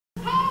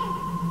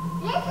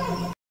So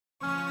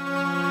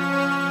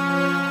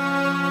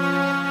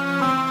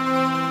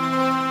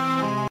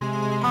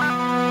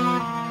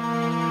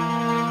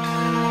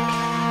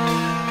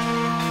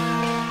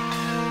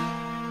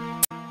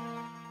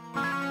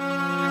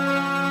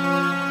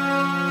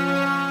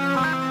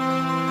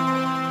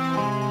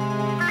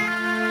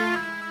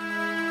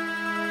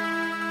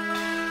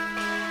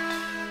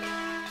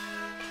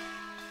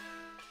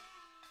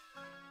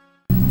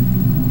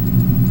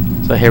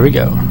here we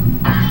go.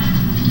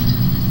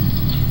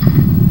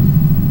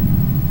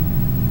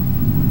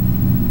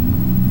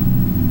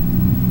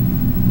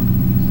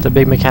 The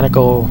big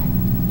mechanical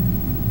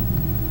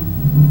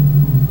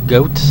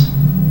goat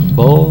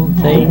bull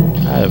thing?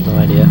 I have no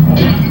idea.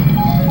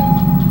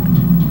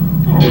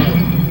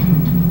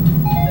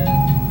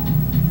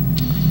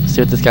 Let's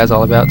see what this guy's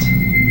all about.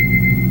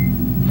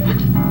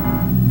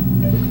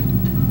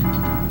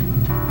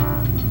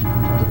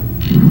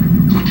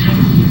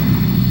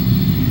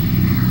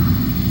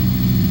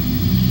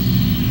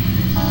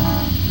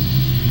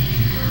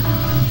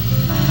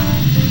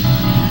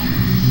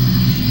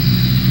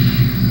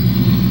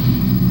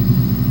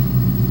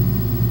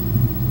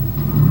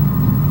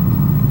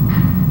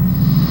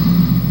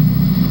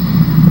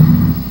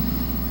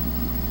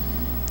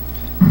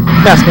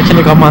 Fast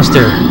mechanical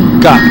monster,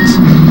 Goht.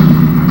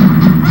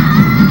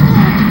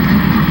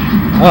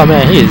 Oh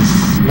man,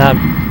 he's not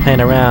playing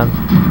around.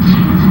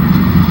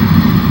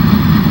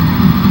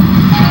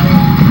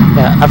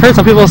 Yeah, I've heard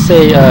some people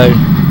say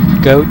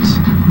goat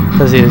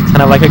because he's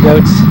kind of like a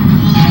goat.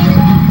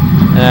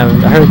 I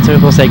heard some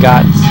people say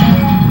Goht.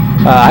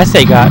 I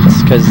say Goht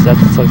because that's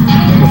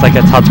looks like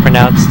that's how it's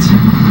pronounced.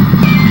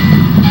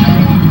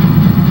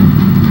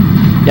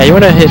 Yeah, you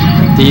want to hit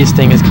these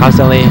things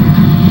constantly.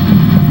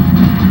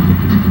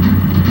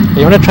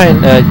 You want to try and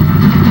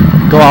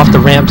go off the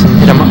ramps and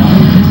hit him up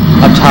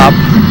top.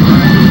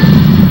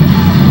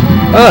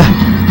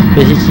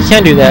 But he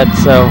can't do that,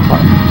 so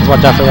just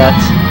watch out for that.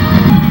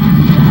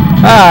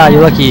 Ah,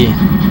 you're lucky.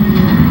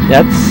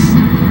 That's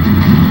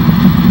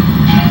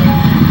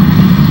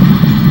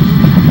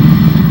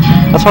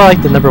probably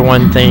like the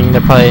 #1 thing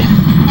that probably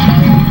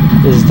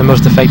is the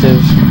most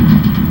effective.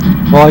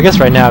 Well, I guess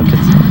right now,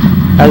 because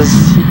as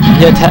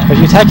if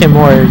you attack him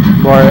more,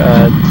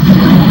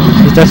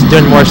 he starts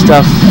doing more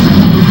stuff.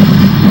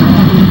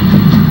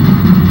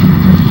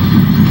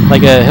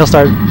 Like he'll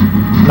start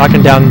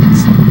knocking down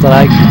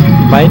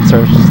stalagmites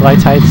or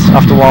stalactites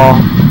off the wall,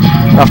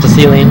 or off the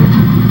ceiling,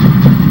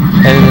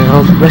 and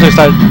he'll eventually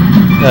start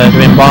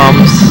doing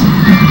bombs.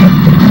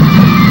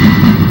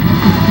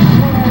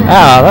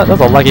 Ah, that was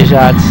a lucky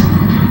shot.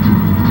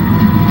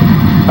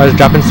 I was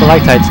dropping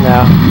stalactites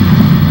now.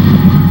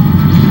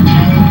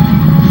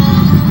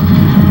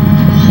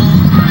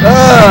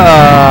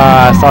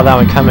 I saw that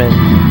one coming.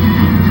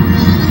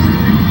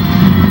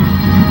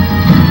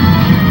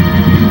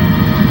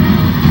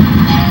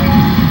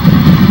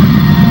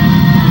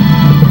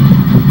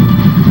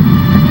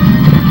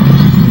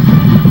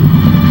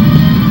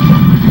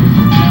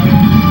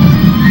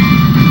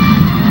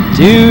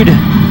 Dude!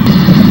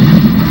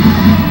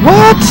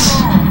 What?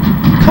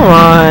 Come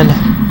on!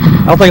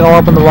 I was like all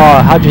up on the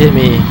wall. How'd you hit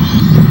me?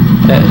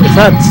 It's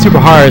not super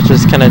hard, it's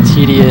just kind of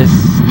tedious.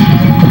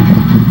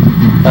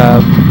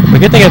 The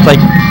good thing is like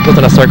goes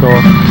in a circle,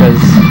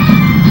 because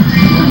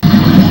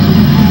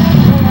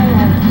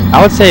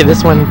I would say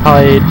this one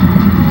probably,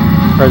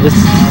 or this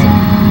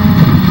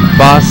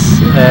boss,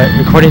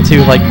 according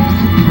to like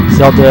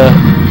Zelda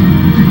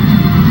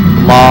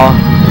law,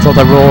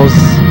 Zelda rules,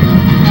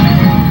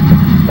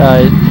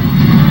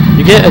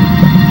 you get a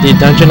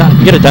dungeon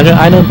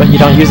item, but you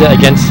don't use it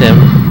against him.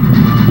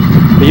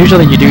 But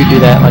usually you do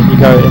that, like you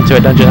go into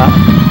a dungeon,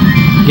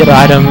 get an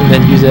item, and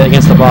then use it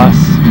against the boss.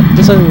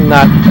 This one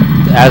not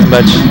as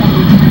much,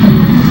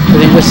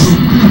 because you just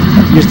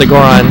use the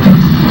Goron.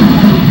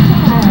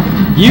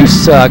 You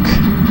suck.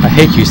 I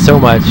hate you so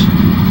much.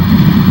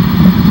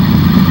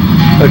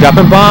 Oh,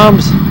 dropping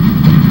bombs.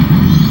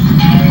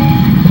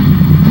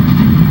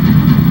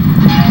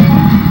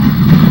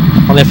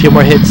 Only a few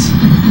more hits.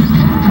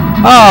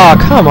 Oh,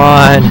 come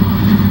on.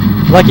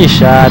 Lucky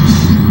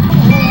shots.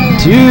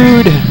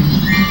 Dude.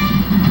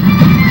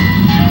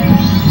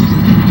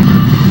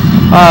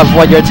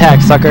 Avoid your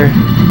attack, sucker.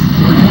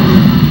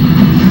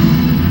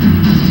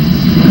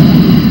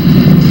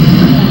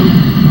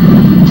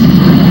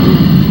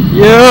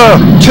 Yeah!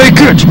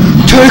 Take it!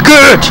 Take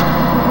it!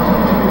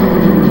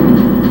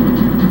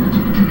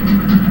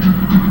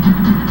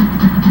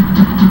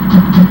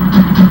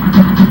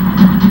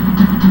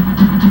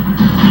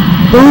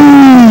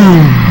 Boom!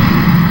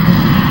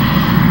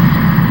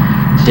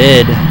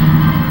 Dead.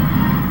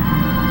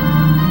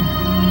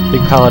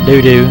 Big pile of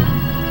doo-doo.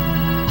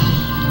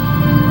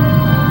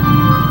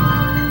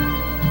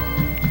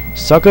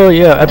 Sucker,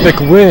 yeah, epic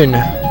win!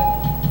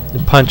 You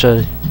punch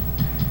a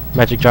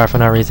magic jar for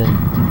no reason.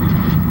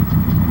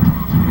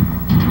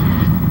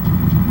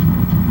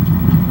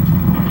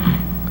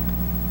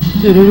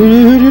 You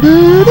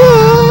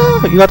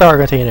got the heart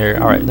container.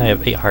 Alright, now you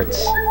have 8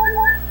 hearts.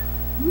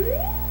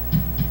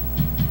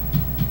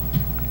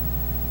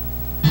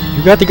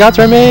 You got the Goht's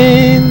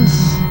remains!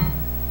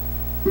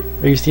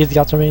 Or you see the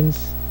Goht's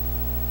remains?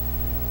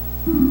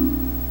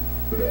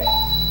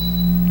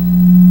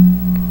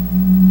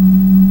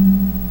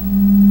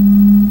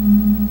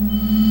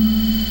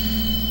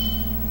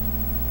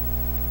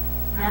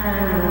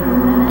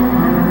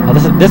 Oh,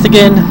 this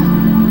again?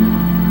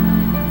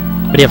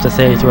 What do you have to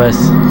say to us?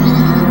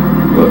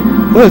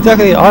 Who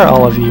exactly are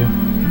all of you?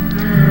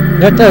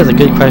 That is a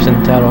good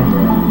question, Tattle.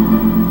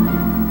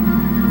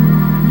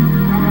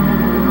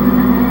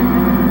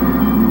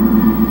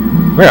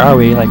 Where are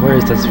we? Like, where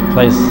is this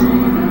place?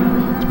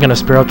 Some kind of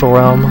spiritual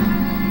realm?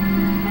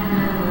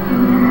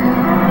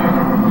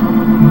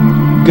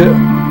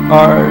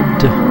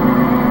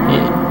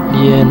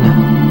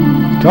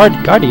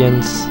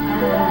 Guardians.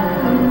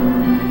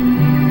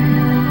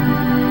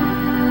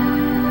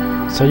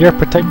 So you're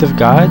protective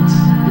gods?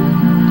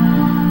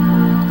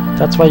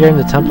 That's why you're in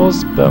the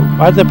temples? But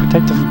why the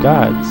protective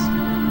gods?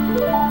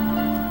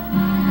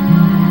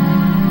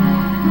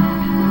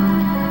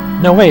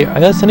 No, wait, are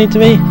you listening to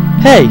me?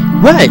 Hey,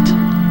 what?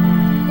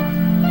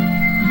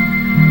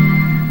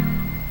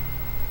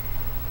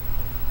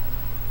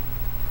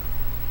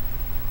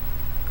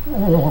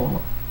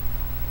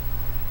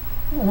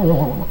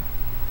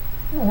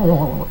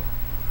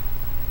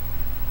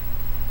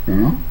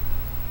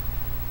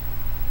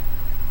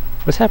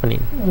 What's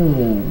happening?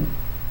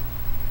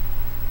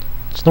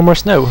 There's no more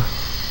snow.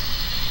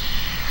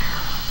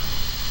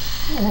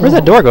 Where's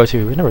that door go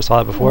to? We never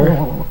saw it before.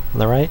 On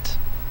the right.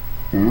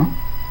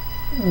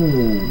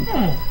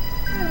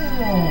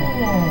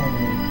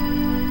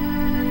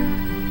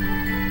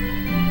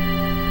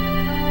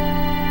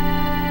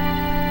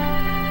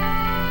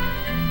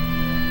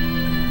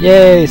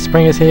 Yay!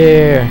 Spring is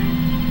here!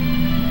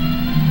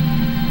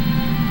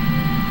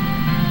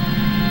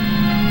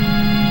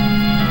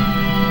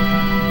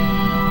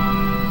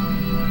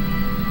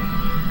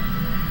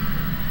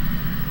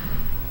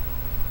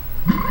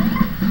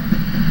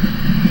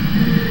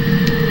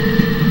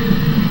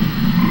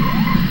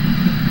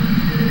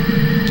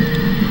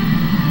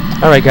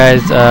 Alright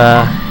guys,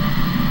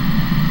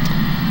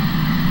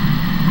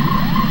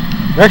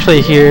 we're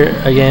actually here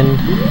again,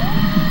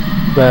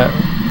 but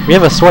we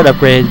have a sword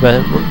upgrade,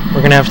 but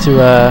we're gonna have to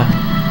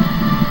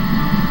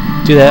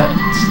do that.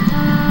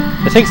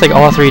 It takes like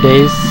all 3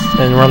 days,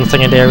 and we're on the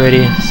second day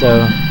already,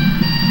 so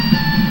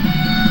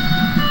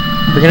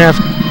we're gonna have,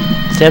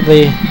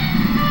 sadly,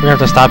 we're gonna have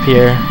to stop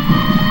here.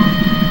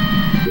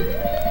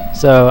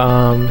 So,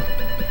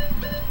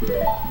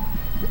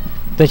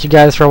 thank you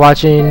guys for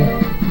watching.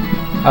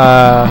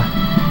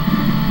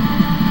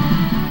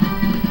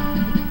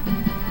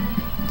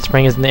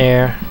 Spring is in the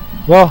air.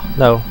 Well,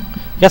 no.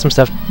 We got some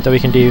stuff that we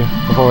can do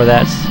before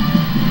that.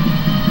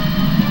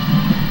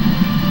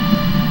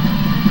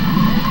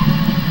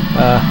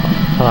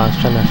 Hold on, I was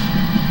trying to...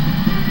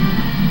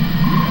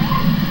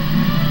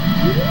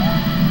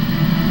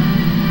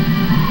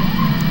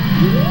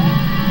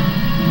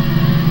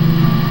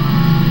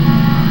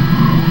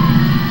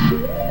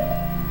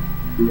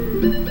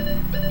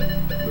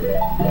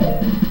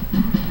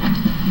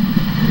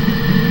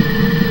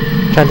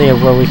 trying to think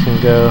of where we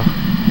can go.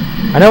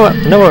 I know what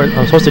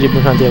I'm supposed to do, but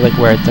I'm trying to think of like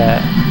where it's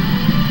at.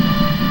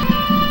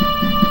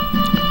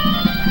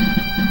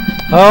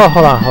 Oh,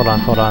 hold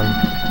on.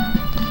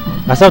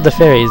 I still have the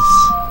fairies.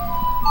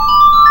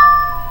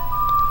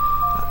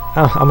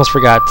 Oh, I almost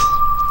forgot.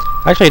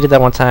 Actually, I did that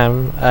one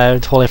time. I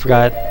totally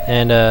forgot,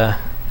 and I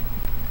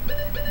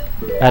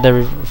had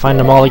to find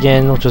them all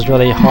again, which was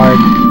really hard.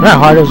 Not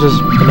hard, it was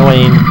just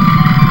annoying.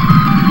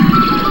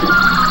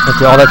 Went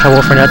through all that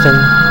trouble for nothing.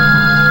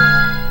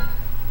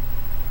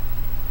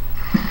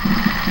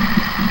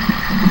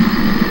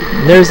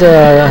 There's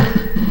a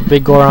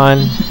big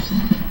Goron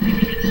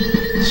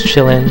just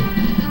chilling.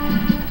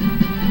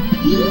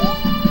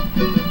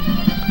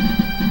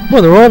 What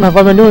in the world have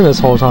I been doing this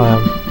whole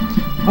time?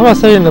 Why am I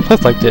sitting in a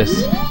place like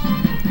this?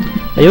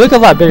 Hey, you look a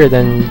lot bigger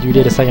than you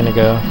did a second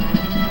ago.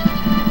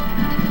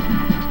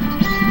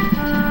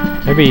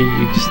 Maybe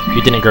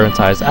you didn't grow in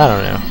size. I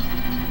don't know.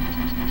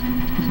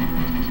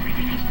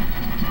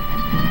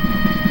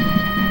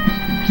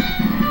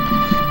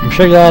 I'm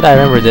sure glad I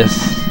remember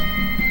this.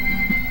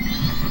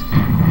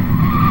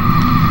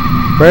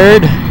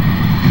 Bird,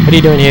 what are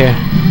you doing here?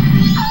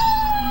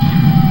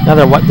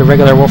 Another what? The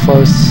regular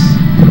Wolfos?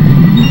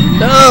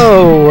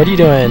 No! What are you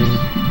doing?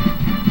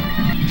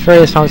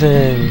 Fairies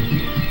fountain.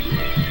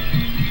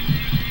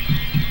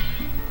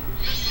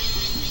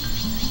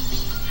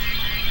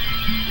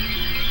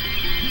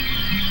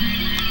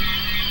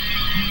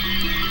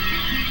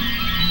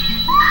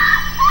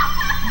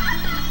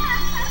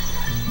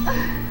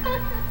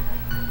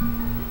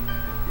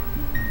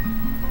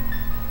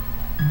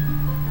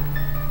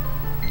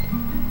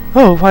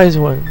 Oh, wise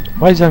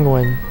young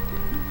one.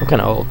 I'm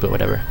kinda old, but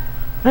whatever.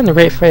 I'm the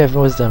great Fairy of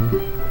Wisdom.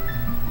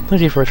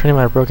 Thank you for returning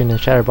my broken and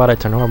shattered body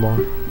to normal.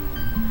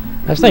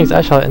 As thanks,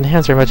 I shall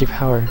enhance your magic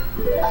power.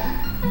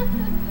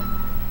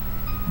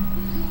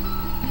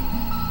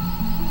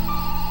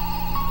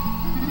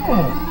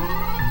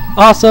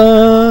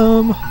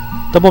 Awesome!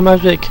 Double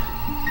magic!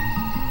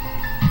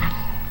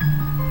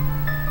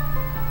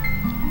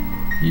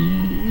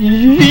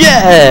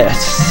 Yes!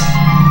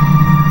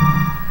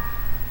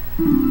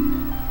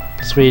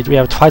 Sweet, we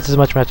have twice as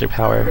much magic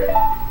power.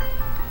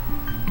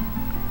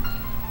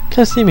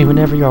 Come see me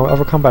whenever you are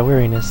overcome by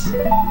weariness.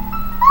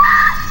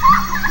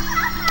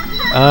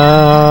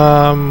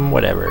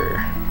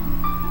 Whatever.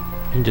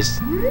 You can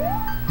just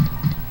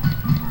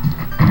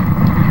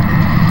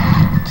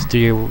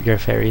do your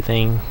fairy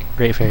thing,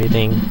 great fairy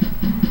thing.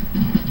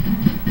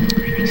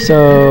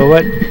 So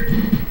what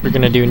we're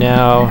gonna do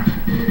now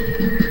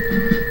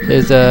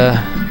is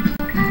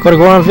go to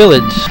Goron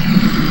Village.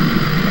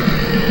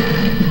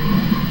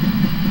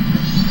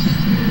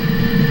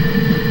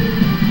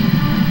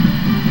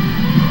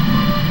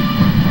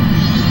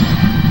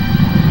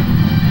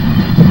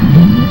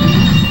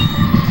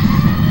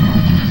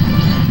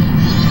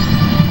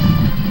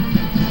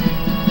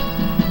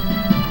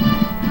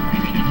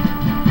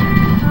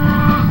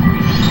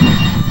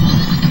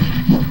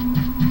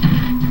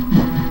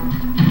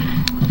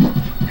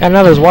 And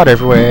now there's water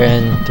everywhere,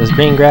 and there's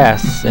green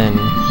grass, and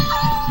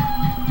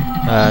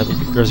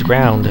there's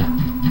ground.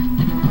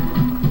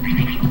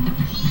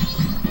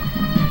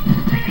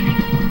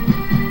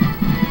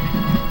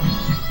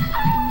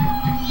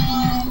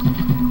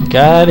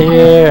 Get out of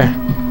here!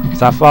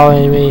 Stop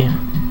following me!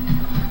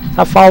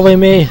 Stop following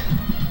me!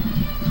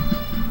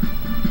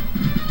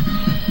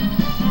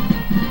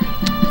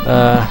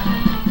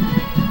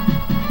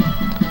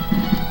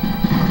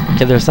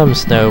 Okay, there's some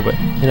snow, but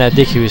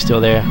Deku is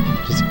still there,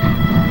 which is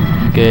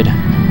good.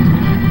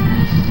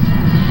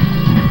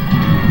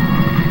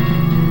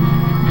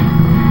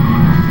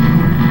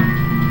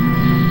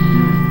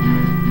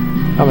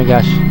 Oh my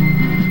gosh.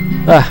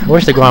 I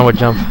wish the Goron would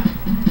jump.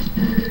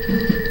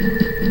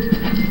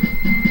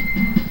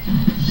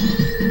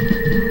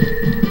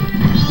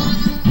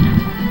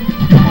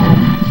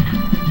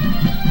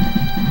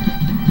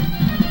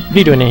 What are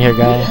you doing in here,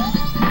 guy?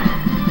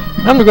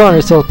 I'm the Goron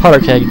who sells powder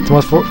keg,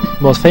 the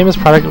most famous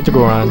product of the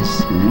Gorons.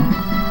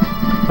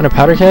 When a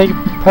powder keg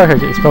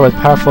explode with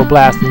powerful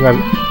blasts and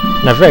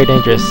are very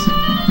dangerous.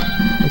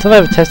 Until I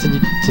have tested you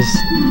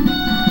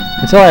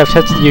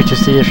to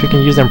see if you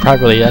can use them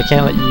properly, I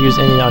can't let you use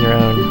any on your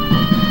own.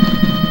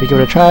 We give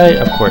it a try,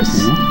 of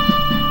course.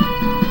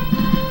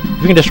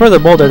 If you can destroy the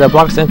boulder that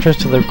blocks the entrance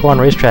to the Goron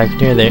racetrack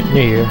near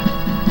here,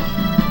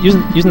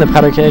 using the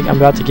powder keg I'm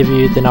about to give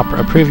you, then I'll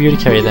approve you to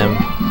carry them.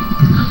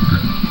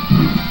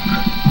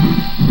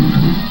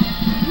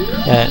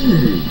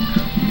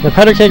 The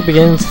powder keg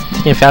begins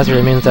ticking faster,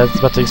 it means that it's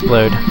about to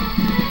explode.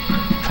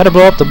 Try to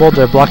blow up the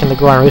boulder blocking the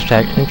Goron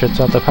racetrack entrance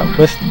without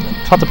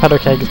the powder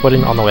keg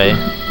exploding on the way.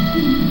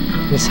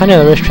 It's tiny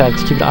on the racetrack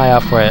to keep an eye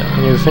out for it.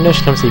 When you're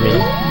finished, come see me.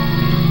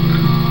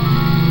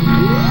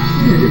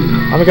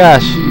 Oh my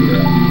gosh!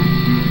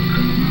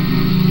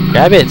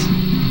 Grab it!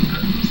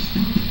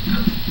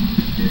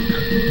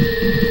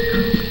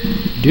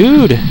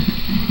 Dude!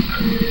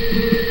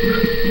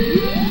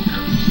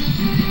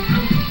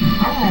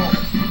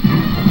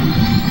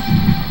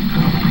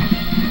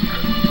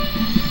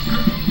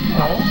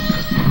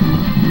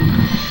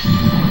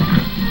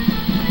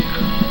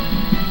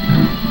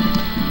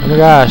 Oh my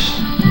gosh.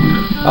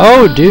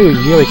 Oh dude,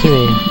 you gotta kill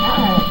me.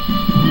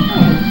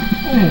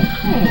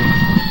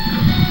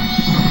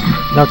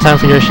 No time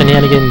for your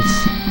shenanigans.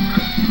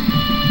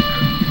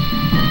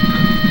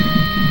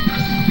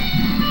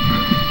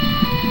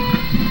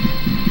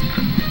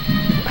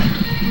 I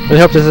really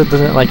hope this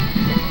doesn't like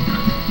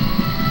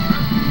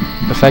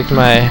affect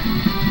my...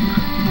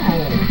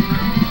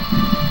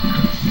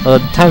 Well,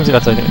 the time's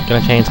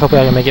gonna change.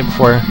 Hopefully I can make it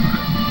before...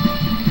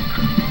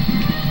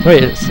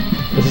 Wait, it's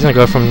gonna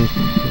go from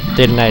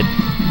day to night.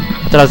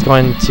 I thought I was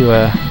going to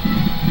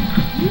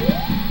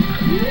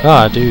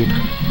oh dude. I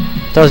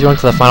thought I was going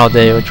to the final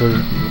day, which would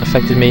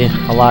affected me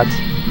a lot.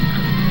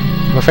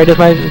 I'm afraid this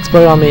might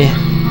explode on me.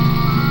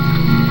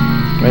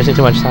 I'm wasting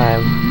too much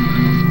time.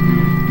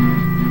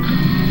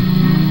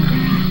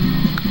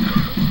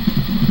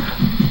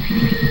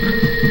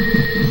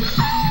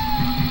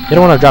 You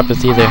don't want to drop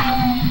this either.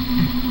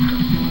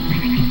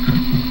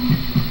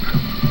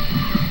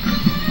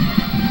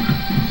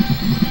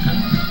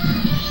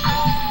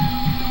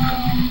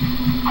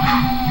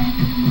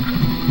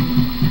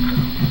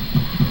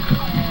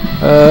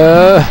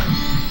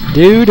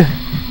 Dude.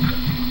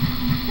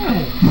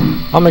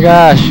 Oh my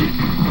gosh.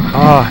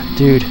 Oh,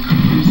 dude.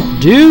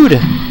 Dude!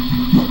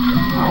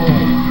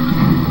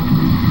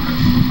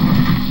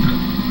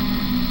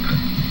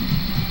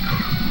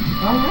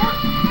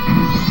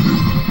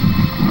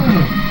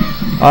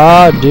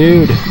 Ah,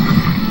 dude.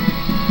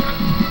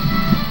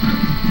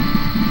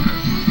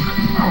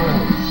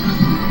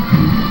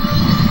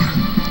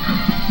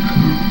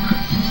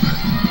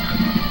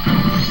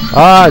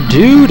 Ah,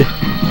 dude.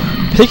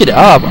 Pick it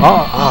up.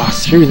 Oh,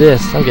 screw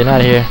this. I'm getting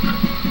out of here.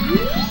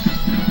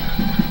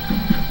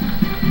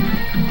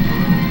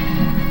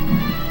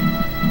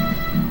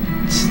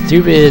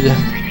 Stupid.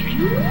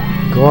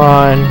 Go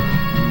on.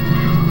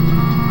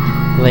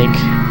 Link.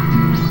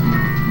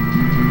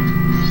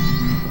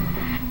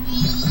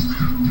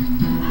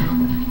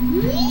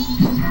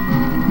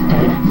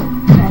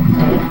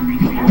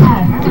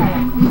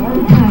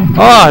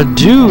 Oh,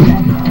 dude!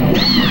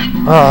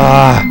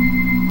 Ah.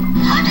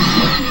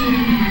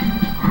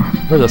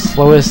 We're the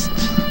slowest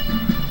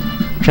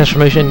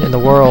transformation in the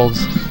world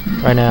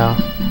right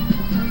now.